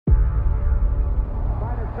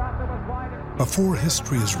Before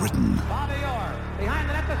history is written,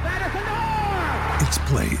 it's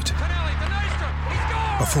played.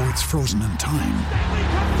 Before it's frozen in time,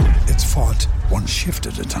 it's fought one shift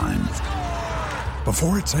at a time.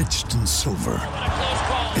 Before it's etched in silver,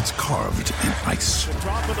 it's carved in ice.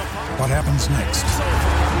 What happens next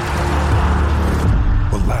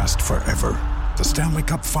will last forever. The Stanley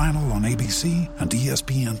Cup Final on ABC and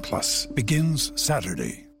ESPN Plus begins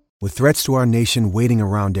Saturday. With threats to our nation waiting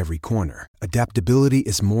around every corner, adaptability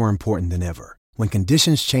is more important than ever. When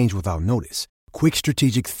conditions change without notice, quick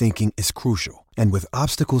strategic thinking is crucial. And with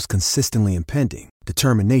obstacles consistently impending,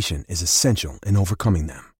 determination is essential in overcoming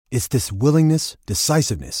them. It's this willingness,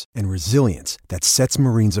 decisiveness, and resilience that sets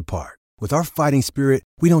Marines apart. With our fighting spirit,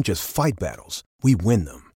 we don't just fight battles, we win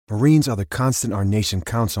them. Marines are the constant our nation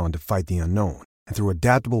counts on to fight the unknown. And through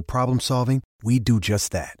adaptable problem solving, we do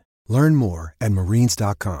just that. Learn more at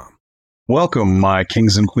marines.com. Welcome, my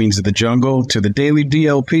kings and queens of the jungle, to the Daily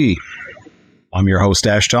DLP. I'm your host,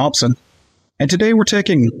 Ash Thompson, and today we're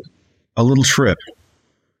taking a little trip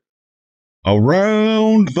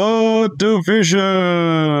around the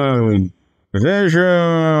division.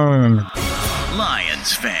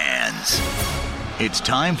 Lions fans, it's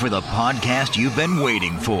time for the podcast you've been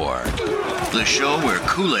waiting for. The show where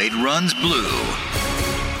Kool-Aid runs blue,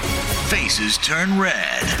 faces turn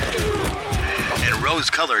red, and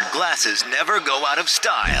rose-colored glasses never go out of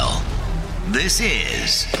style. This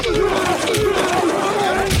is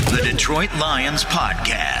the Detroit Lions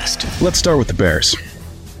Podcast. Let's start with the Bears.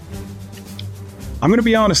 I'm going to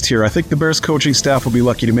be honest here. I think the Bears coaching staff will be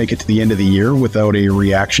lucky to make it to the end of the year without a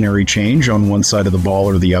reactionary change on one side of the ball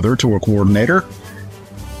or the other to a coordinator.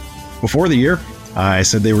 Before the year, I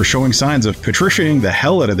said they were showing signs of patriciating the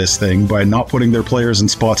hell out of this thing by not putting their players in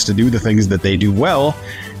spots to do the things that they do well,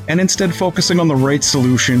 and instead focusing on the right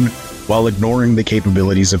solution while ignoring the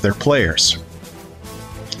capabilities of their players.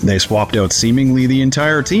 They swapped out seemingly the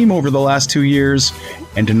entire team over the last 2 years,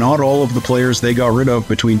 and not all of the players they got rid of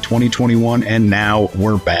between 2021 and now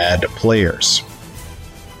were bad players.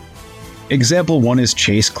 Example 1 is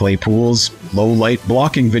Chase Claypool's low-light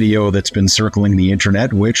blocking video that's been circling the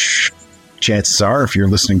internet, which, chances are, if you're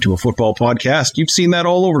listening to a football podcast, you've seen that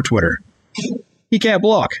all over Twitter. He can't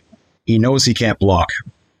block. He knows he can't block.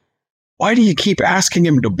 Why do you keep asking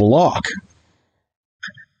him to block?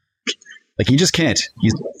 Like, he just can't.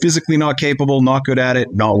 He's physically not capable, not good at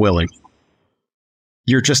it, not willing.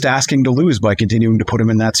 You're just asking to lose by continuing to put him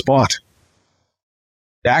in that spot.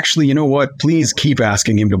 Actually, you know what? Please keep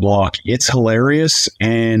asking him to block. It's hilarious,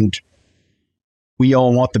 and we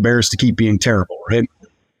all want the Bears to keep being terrible, right?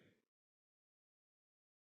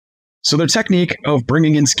 So their technique of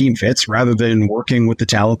bringing in scheme fits rather than working with the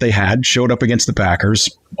talent they had showed up against the Packers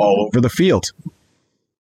all over the field.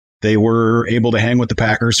 They were able to hang with the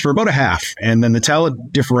Packers for about a half, and then the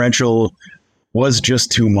talent differential was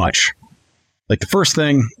just too much. Like, the first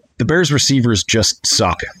thing, the Bears receivers just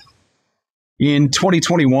suck. In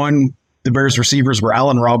 2021, the Bears receivers were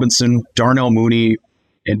Allen Robinson, Darnell Mooney,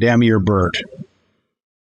 and Damiere Byrd.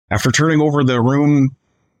 After turning over the room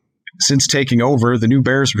since taking over, the new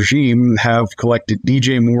Bears regime have collected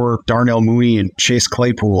DJ Moore, Darnell Mooney, and Chase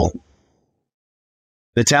Claypool.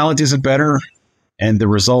 The talent isn't better, and the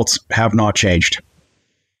results have not changed.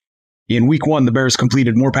 In Week 1, the Bears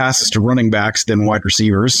completed more passes to running backs than wide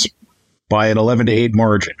receivers by an 11-8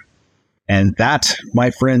 margin. And that,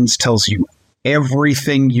 my friends, tells you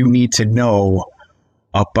everything you need to know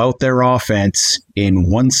about their offense in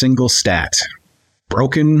one single stat.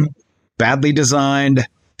 Broken, badly designed,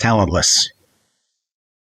 talentless.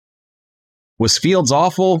 Was Fields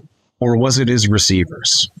awful, or was it his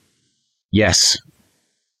receivers? Yes.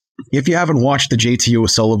 If you haven't watched the JT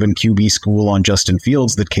O'Sullivan QB School on Justin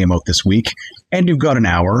Fields that came out this week, and you've got an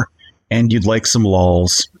hour, and you'd like some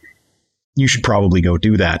lulls, you should probably go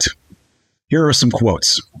do that. Here are some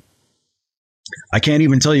quotes. I can't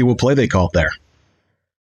even tell you what play they called there.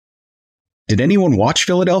 Did anyone watch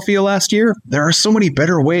Philadelphia last year? There are so many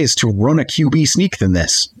better ways to run a QB sneak than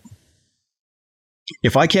this.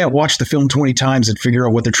 If I can't watch the film 20 times and figure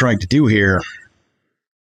out what they're trying to do here,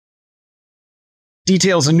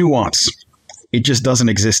 details and nuance, it just doesn't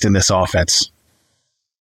exist in this offense.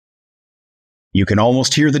 You can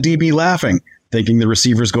almost hear the DB laughing, thinking the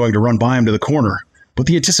receiver's going to run by him to the corner, but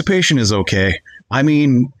the anticipation is okay. I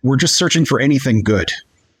mean, we're just searching for anything good.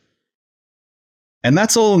 And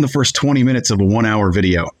that's all in the first 20 minutes of a 1-hour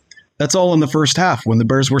video. That's all in the first half, when the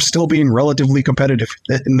Bears were still being relatively competitive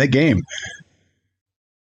in the game.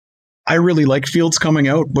 I really like Fields coming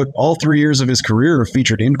out, but all 3 years of his career have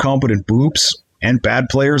featured incompetent boobs and bad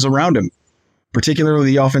players around him,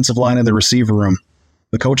 particularly the offensive line and the receiver room.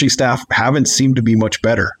 The coaching staff haven't seemed to be much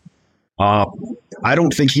better. I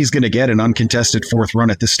don't think he's going to get an uncontested fourth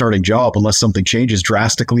run at this starting job unless something changes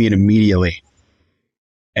drastically and immediately.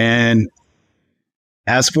 And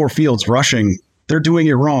as for Fields rushing, they're doing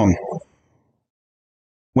it wrong.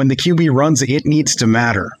 When the QB runs, it needs to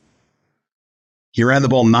matter. He ran the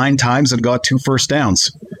ball 9 times and got 2 first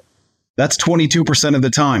downs. That's 22% of the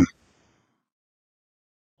time.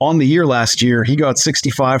 On the year last year, he got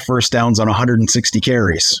 65 first downs on 160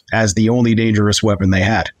 carries as the only dangerous weapon they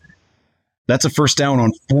had. That's a first down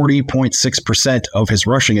on 40.6% of his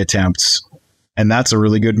rushing attempts, and that's a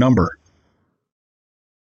really good number.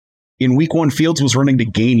 In week 1, Fields was running to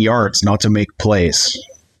gain yards, not to make plays,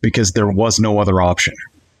 because there was no other option.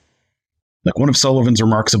 Like one of Sullivan's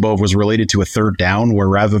remarks above was related to a third down, where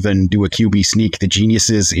rather than do a QB sneak, the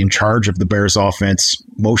geniuses in charge of the Bears offense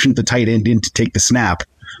motioned the tight end in to take the snap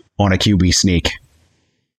on a QB sneak.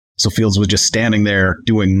 So Fields was just standing there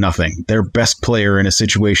doing nothing. Their best player in a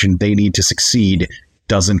situation they need to succeed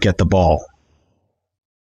doesn't get the ball.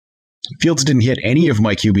 Fields didn't hit any of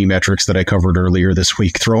my QB metrics that I covered earlier this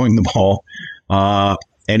week throwing the ball,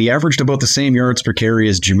 and he averaged about the same yards per carry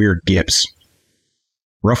as Jahmyr Gibbs.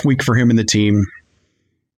 Rough week for him and the team.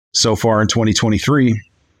 So far in 2023,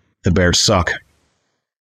 the Bears suck.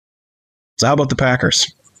 So how about the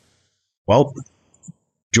Packers? Well,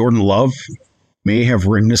 Jordan Love may have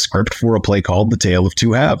written a script for a play called The Tale of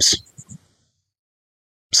Two Halves.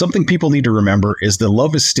 Something people need to remember is that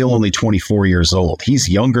Love is still only 24 years old. He's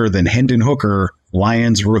younger than Hendon Hooker,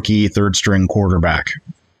 Lions rookie third-string quarterback.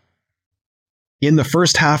 In the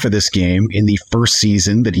first half of this game, in the first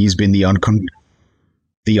season that he's been the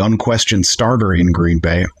unquestioned starter in Green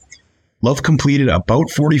Bay, Love completed about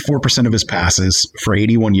 44% of his passes for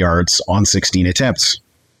 81 yards on 16 attempts.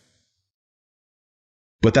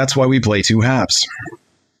 But that's why we play two halves.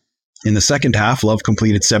 In the second half, Love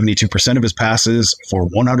completed 72% of his passes for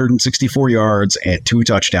 164 yards and 2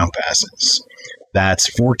 touchdown passes.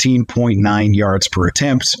 That's 14.9 yards per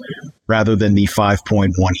attempt, rather than the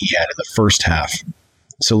 5.1 he had in the first half.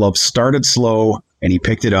 So Love started slow, and he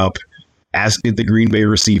picked it up, as did the Green Bay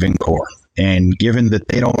receiving corps. And given that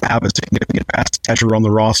they don't have a significant pass catcher on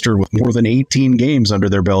the roster with more than 18 games under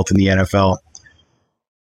their belt in the NFL,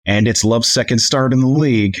 and it's Love's second start in the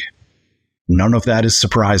league, none of that is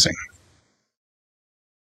surprising.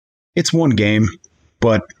 It's one game,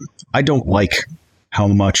 but I don't like how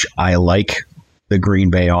much I like the Green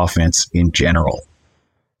Bay offense in general.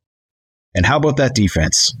 And how about that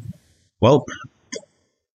defense? Well,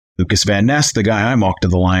 Lucas Van Ness, the guy I mocked to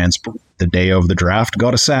the Lions the day of the draft,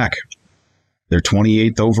 got a sack. Their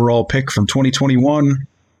 28th overall pick from 2021,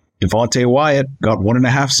 Devontae Wyatt, got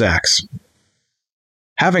 1.5 sacks.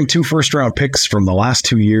 Having 2 first-round picks from the last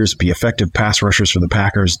 2 years be effective pass rushers for the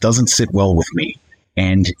Packers doesn't sit well with me,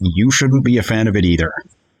 and you shouldn't be a fan of it either.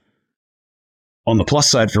 On the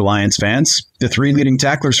plus side for Lions fans, the 3 leading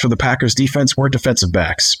tacklers for the Packers defense were defensive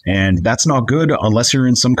backs, and that's not good unless you're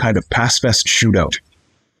in some kind of pass-fest shootout.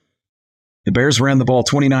 The Bears ran the ball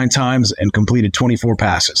 29 times and completed 24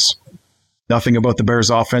 passes. Nothing about the Bears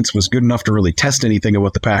offense was good enough to really test anything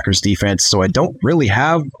about the Packers defense, so I don't really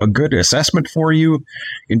have a good assessment for you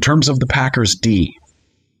in terms of the Packers D.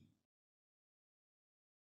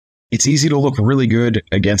 It's easy to look really good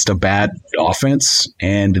against a bad offense,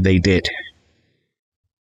 and they did.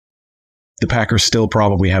 The Packers still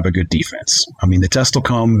probably have a good defense. I mean, the test will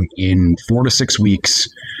come in 4 to 6 weeks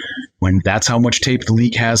when that's how much tape the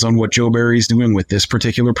league has on what Joe Barry's doing with this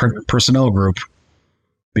particular personnel group.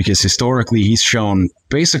 Because historically, he's shown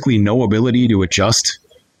basically no ability to adjust.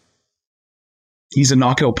 He's a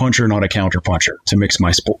knockout puncher, not a counter puncher, to mix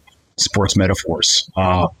my sports metaphors.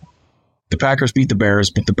 The Packers beat the Bears,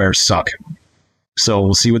 but the Bears suck. So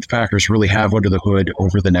we'll see what the Packers really have under the hood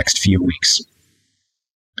over the next few weeks.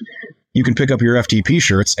 You can pick up your FTP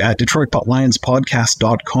shirts at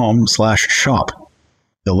DetroitLionsPodcast.com/shop.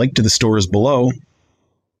 The link to the store is below.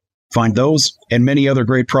 Find those and many other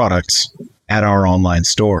great products at our online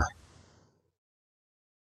store.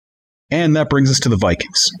 And that brings us to the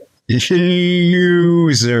Vikings.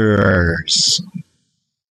 Losers.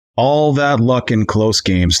 All that luck in close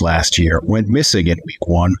games last year went missing in week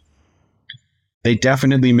 1. They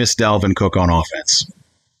definitely missed Dalvin Cook on offense.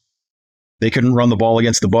 They couldn't run the ball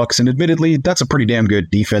against the Bucs, and admittedly, that's a pretty damn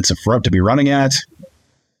good defensive front to be running at.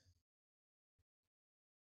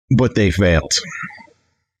 But they failed.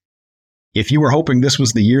 If you were hoping this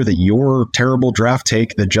was the year that your terrible draft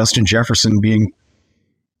take that Justin Jefferson being...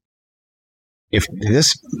 If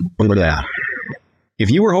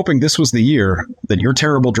you were hoping this was the year that your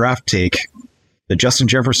terrible draft take that Justin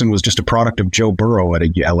Jefferson was just a product of Joe Burrow at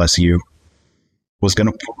LSU, was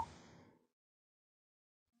going to...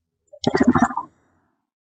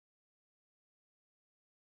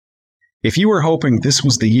 If you were hoping this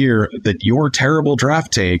was the year that your terrible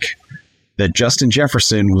draft take that Justin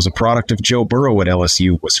Jefferson was a product of Joe Burrow at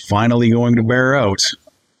LSU was finally going to bear out,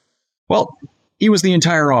 well, he was the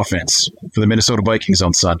entire offense for the Minnesota Vikings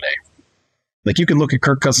on Sunday. Like, you can look at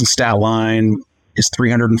Kirk Cousins' stat line, his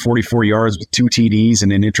 344 yards with 2 TDs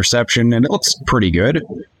and an interception, and it looks pretty good.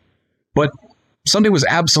 But Sunday was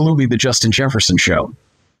absolutely the Justin Jefferson show.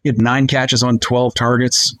 He had 9 catches on 12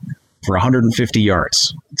 targets for 150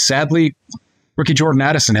 yards. Sadly, rookie Jordan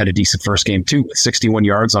Addison had a decent first game too, with 61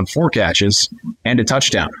 yards on 4 catches and a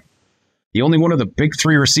touchdown. The only one of the big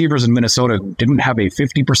 3 receivers in Minnesota who didn't have a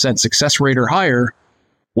 50% success rate or higher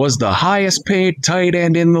was the highest paid tight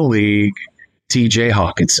end in the league, TJ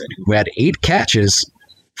Hawkinson, who had 8 catches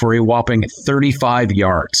for a whopping 35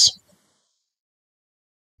 yards.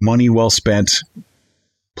 Money well spent.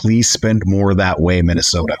 Please spend more that way,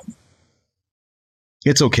 Minnesota.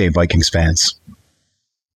 It's okay, Vikings fans.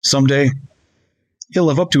 Someday, he'll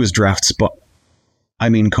live up to his contract.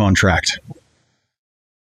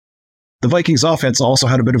 The Vikings offense also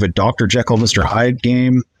had a bit of a Dr. Jekyll, Mr. Hyde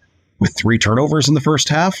game with 3 turnovers in the first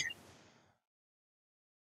half.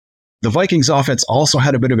 The Vikings offense also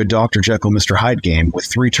had a bit of a Dr. Jekyll, Mr. Hyde game with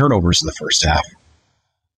 3 turnovers in the first half.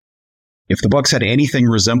 If the Bucs had anything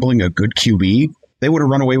resembling a good QB, they would have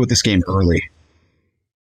run away with this game early.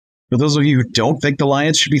 For those of you who don't think the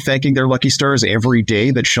Lions should be thanking their lucky stars every day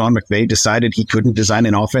that Sean McVay decided he couldn't design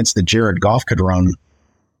an offense that Jared Goff could run,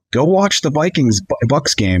 go watch the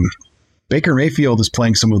Vikings-Bucs game. Baker Mayfield is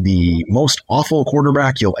playing some of the most awful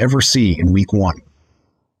quarterback you'll ever see in Week 1.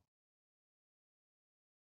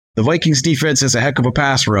 The Vikings defense has a heck of a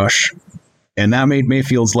pass rush, and that made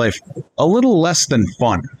Mayfield's life a little less than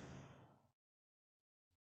fun.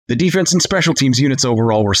 The defense and special teams units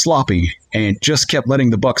overall were sloppy and just kept letting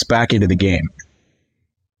the Bucs back into the game.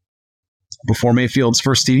 Before Mayfield's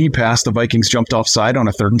first TD pass, the Vikings jumped offside on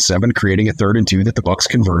a 3rd and 7, creating a 3rd and 2 that the Bucs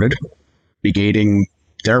converted, negating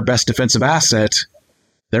their best defensive asset,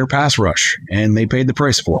 their pass rush, and they paid the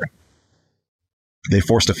price for it. They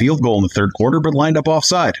forced a field goal in the 3rd quarter, but lined up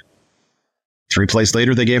offside. 3 plays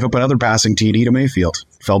later, they gave up another passing TD to Mayfield,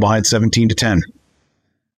 fell behind 17-10.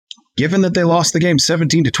 Given that they lost the game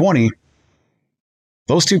 17-20,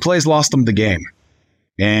 those 2 plays lost them the game.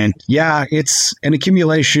 And yeah, it's an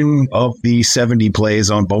accumulation of the 70 plays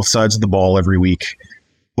on both sides of the ball every week,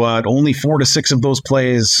 but only 4 to 6 of those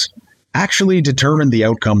plays actually determine the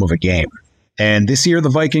outcome of a game. And this year, the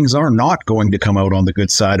Vikings are not going to come out on the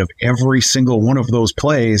good side of every single one of those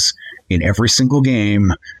plays in every single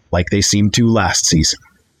game like they seemed to last season.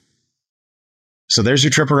 So there's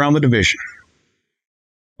your trip around the division.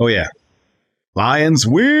 Oh yeah, Lions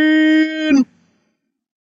win!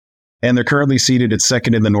 And they're currently seated at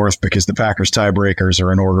 2nd in the North because the Packers tiebreakers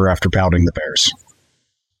are in order after pounding the Bears.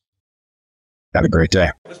 Have a great day.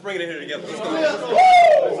 Let's bring it in here together. Let's go.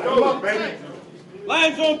 Let's go, baby.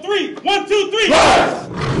 Lions on 3. 1, 2, 3.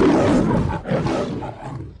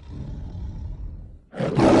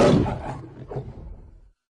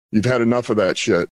 You've had enough of that shit.